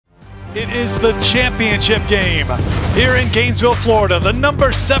It is the championship game here in Gainesville, Florida. The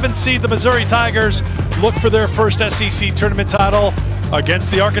number 7 seed, the Missouri Tigers, look for their first SEC tournament title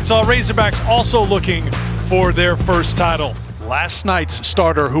against the Arkansas Razorbacks, also looking for their first title. Last night's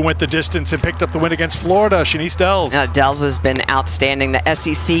starter who went the distance and picked up the win against Florida, Shanice Dells. Dells has been outstanding. The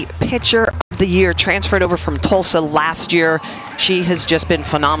SEC Pitcher of the Year, transferred over from Tulsa last year. She has just been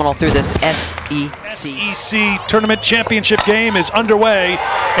phenomenal through this SEC tournament championship game is underway,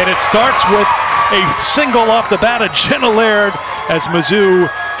 and it starts with a single off the bat of Jenna Laird as Mizzou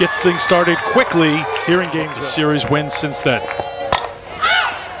gets things started quickly here in Gainesville. Series wins since then.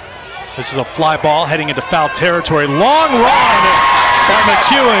 This is a fly ball heading into foul territory. Long run by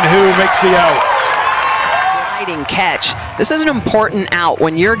McEwen, who makes the out. Sliding catch. This is an important out.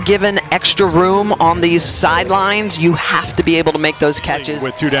 When you're given extra room on these sidelines, you have to be able to make those catches.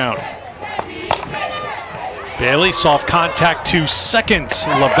 With 2 down. Bailey, soft contact to second.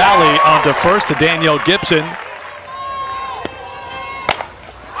 LaValle onto first to Danielle Gibson.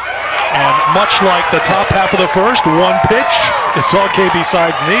 And much like the top half of the first, one pitch. It's all KB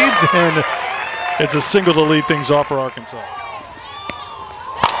Sides needs, and it's a single to lead things off for Arkansas.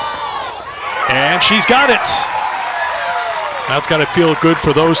 And she's got it. That's got to feel good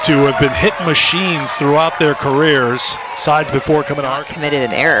for those two who have been hit machines throughout their careers. Sides before coming to Arkansas. Committed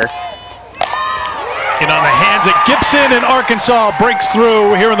an error. And on the hands of Gibson, and Arkansas breaks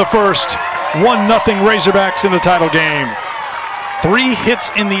through here in the first. 1-0 Razorbacks in the title game. 3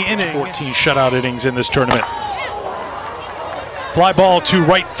 hits in the inning. 14 shutout innings in this tournament. Fly ball to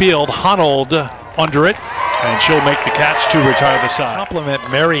right field, Honnold under it, and she'll make the catch to retire the side. Compliment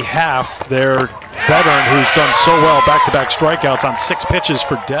Mary Half, their veteran who's done so well, back-to-back strikeouts on 6 pitches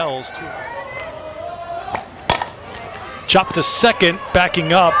for Dells. Chop to second,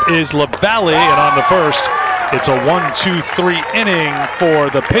 backing up is LaValle, and on to first. It's a 1-2-3 inning for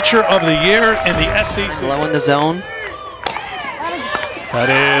the pitcher of the year in the SEC. Low in the zone. That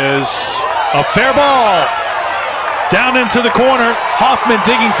is a fair ball. Down into the corner. Hoffman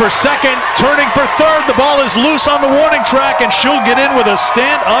digging for second, turning for third. The ball is loose on the warning track, and she'll get in with a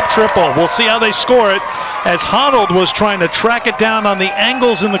stand-up triple. We'll see how they score it, as Honnold was trying to track it down on the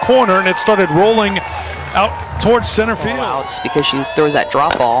angles in the corner, and it started rolling out towards center field. Outs because she throws that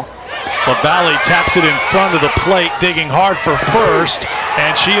drop ball. LaValle taps it in front of the plate, digging hard for first,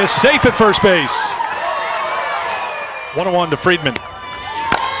 and she is safe at first base. 1-1 to Friedman.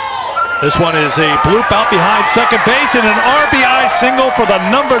 This one is a bloop out behind second base and an RBI single for the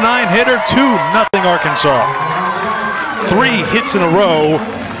number 9 hitter. 2-0 Arkansas. 3 hits in a row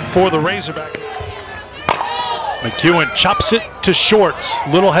for the Razorbacks. McEwen chops it to short.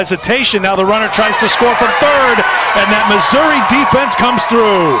 Little hesitation. Now the runner tries to score from third, and that Missouri defense comes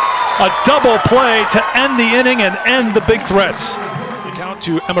through. A double play to end the inning and end the big threats. The count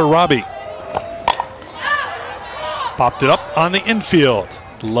to Emma Robbie. Popped it up on the infield.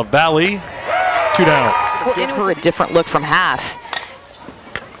 LaValle, 2 down. Give her a different look from Half.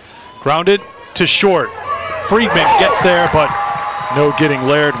 Grounded to short. Friedman gets there, but no getting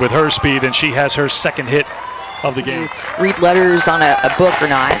Laird with her speed, and she has her second hit of the game. Read letters on a book or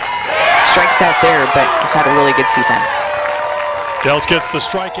not. Strikes out there, but he's had a really good season. Dells gets the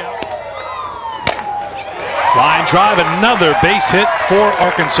strikeout. Line drive, another base hit for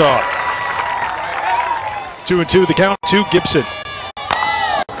Arkansas. 2-2 the count to Gibson.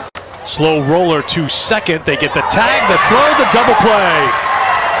 Slow roller to second. They get the tag, the throw, the double play.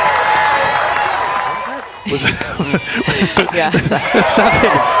 Yeah. It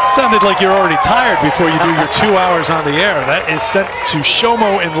sounded like you're already tired before you do your 2 hours on the air. That is sent to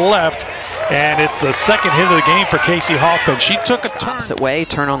Shomo in left, and it's the second hit of the game for Casey Hoffman. She took a turn. Opposite way,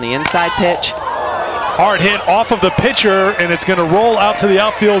 turn on the inside pitch. Hard hit off of the pitcher, and it's going to roll out to the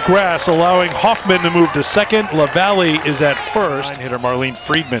outfield grass, allowing Hoffman to move to second. LaValle is at first. Hitter Marlene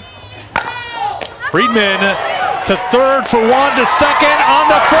Friedman. Friedman to third for 1, to second, on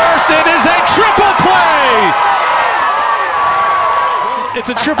the first. It is a triple play. It's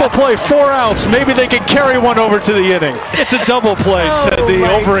a triple play, 4 outs. Maybe they can carry one over to the inning. It's a double play, said the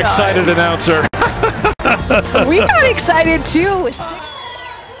overexcited announcer. We got excited too.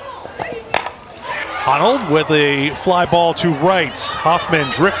 Honnold with a fly ball to right. Hoffman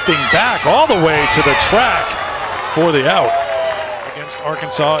drifting back all the way to the track for the out against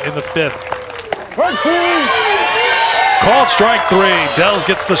Arkansas in the 5th. Called strike 3. Dells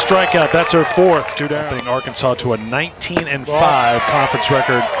gets the strikeout. That's her 4th. 2 down. Arkansas to a 19-5 conference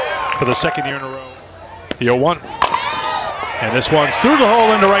record for the 2nd year in a row. The 0-1. And this one's through the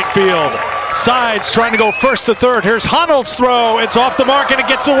hole into right field. Sides trying to go first to third. Here's Honnold's throw. It's off the mark and it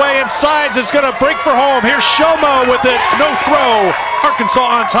gets away, and Sides is going to break for home. Here's Shomo with it. No throw. Arkansas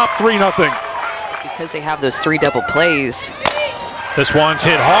on top 3-0. Because they have those 3 double plays. This one's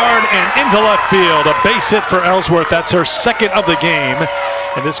hit hard and into left field. A base hit for Ellsworth. That's her second of the game.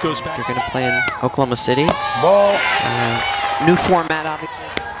 And this goes back. You're going to play in Oklahoma City. Ball. New format, obviously.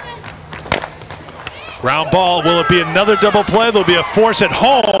 Ground ball. Will it be another double play? There'll be a force at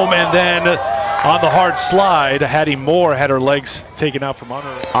home, and then on the hard slide, Hattie Moore had her legs taken out from under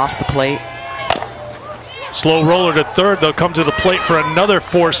her. Off the plate. Slow roller to third. They'll come to the plate for another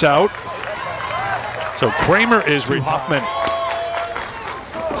force out. So Kramer is Hoffman.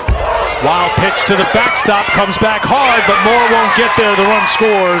 Wild pitch to the backstop, comes back hard, but Moore won't get there. The run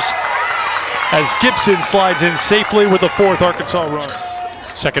scores as Gibson slides in safely with the 4th Arkansas run.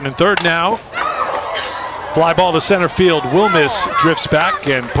 Second and third now. Fly ball to center field. Wilmis drifts back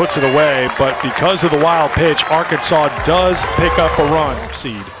and puts it away, but because of the wild pitch, Arkansas does pick up a run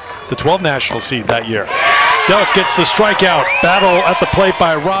seed, the 12th national seed that year. Dells gets the strikeout. Battle at the plate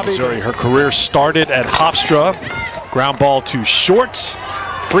by Robbie. Missouri. Her career started at Hofstra. Ground ball to short.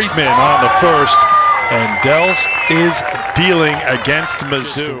 Friedman on the first, and Dells is dealing against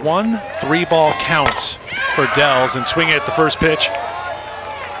Mizzou. 1 3-ball count for Dells, and swinging at the first pitch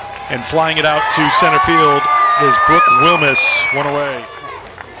and flying it out to center field is Brooke Wilmis. 1 away.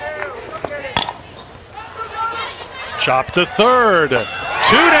 Chop to third. 2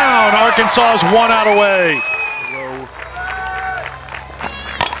 down. Arkansas is 1 out away.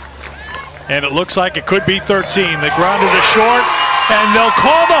 And it looks like it could be 13. They grounded to short, and they'll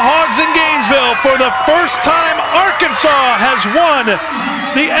call the Hogs in Gainesville. For the first time, Arkansas has won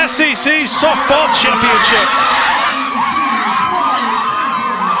the SEC Softball Championship.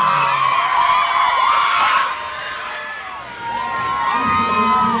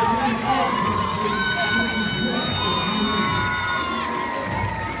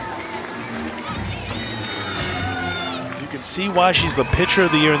 See why she's the pitcher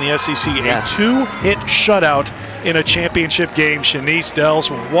of the year in the SEC. Yeah. A 2-hit shutout in a championship game. Shanice Dells,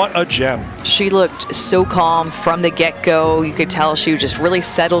 what a gem. She looked so calm from the get-go. You could tell she was just really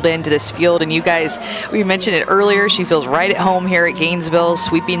settled into this field. And you guys, we mentioned it earlier, she feels right at home here at Gainesville,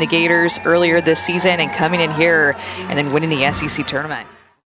 sweeping the Gators earlier this season and coming in here and then winning the SEC tournament.